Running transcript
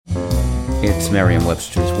It's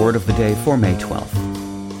Merriam-Webster's Word of the Day for May 12th.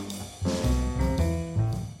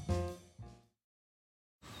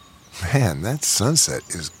 Man, that sunset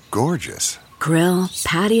is gorgeous. Grill,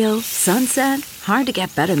 patio, sunset. Hard to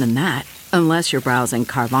get better than that. Unless you're browsing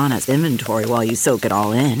Carvana's inventory while you soak it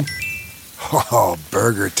all in. Oh,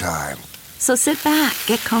 burger time. So sit back,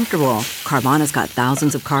 get comfortable. Carvana's got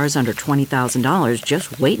thousands of cars under $20,000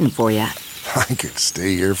 just waiting for you. I could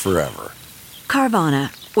stay here forever. Carvana,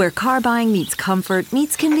 where car buying meets comfort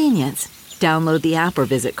meets convenience. Download the app or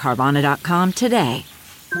visit Carvana.com today.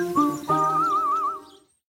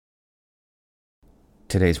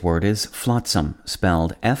 Today's word is flotsam,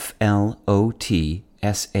 spelled F-L-O-T-S-A-M.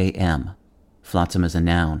 Flotsam is a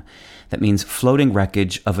noun that means floating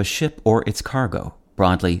wreckage of a ship or its cargo,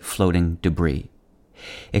 broadly floating debris.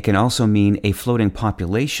 It can also mean a floating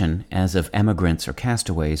population, as of emigrants or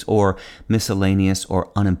castaways, or miscellaneous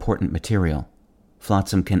or unimportant material.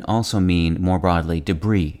 Flotsam can also mean, more broadly,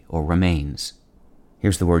 debris or remains.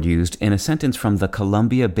 Here's the word used in a sentence from the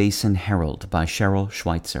Columbia Basin Herald by Cheryl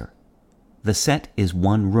Schweitzer. The set is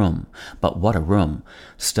one room, but what a room,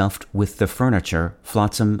 stuffed with the furniture,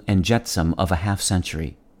 flotsam and jetsam of a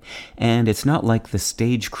half-century. And it's not like the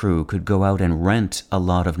stage crew could go out and rent a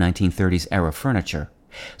lot of 1930s-era furniture,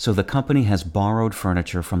 so the company has borrowed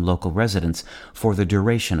furniture from local residents for the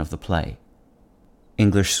duration of the play.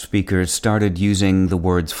 English speakers started using the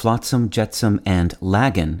words flotsam, jetsam, and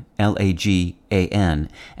lagan, L-A-G-A-N,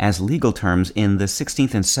 as legal terms in the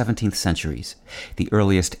 16th and 17th centuries. The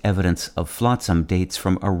earliest evidence of flotsam dates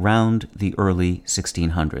from around the early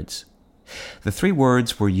 1600s. The three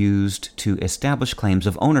words were used to establish claims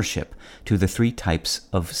of ownership to the three types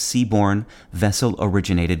of seaborne,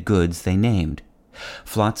 vessel-originated goods they named.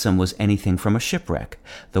 Flotsam was anything from a shipwreck.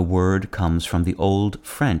 The word comes from the Old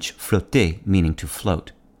French flotter, meaning to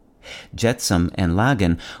float. Jetsam and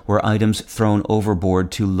lagan were items thrown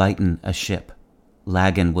overboard to lighten a ship.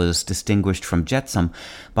 Lagan was distinguished from jetsam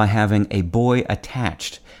by having a buoy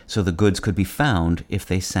attached so the goods could be found if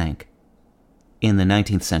they sank. In the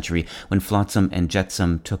 19th century, when flotsam and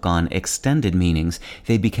jetsam took on extended meanings,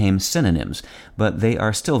 they became synonyms, but they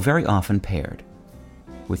are still very often paired.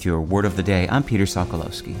 With your Word of the Day, I'm Peter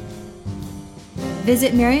Sokolowski.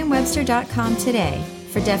 Visit Merriam-Webster.com today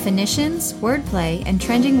for definitions, wordplay, and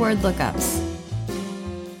trending word lookups.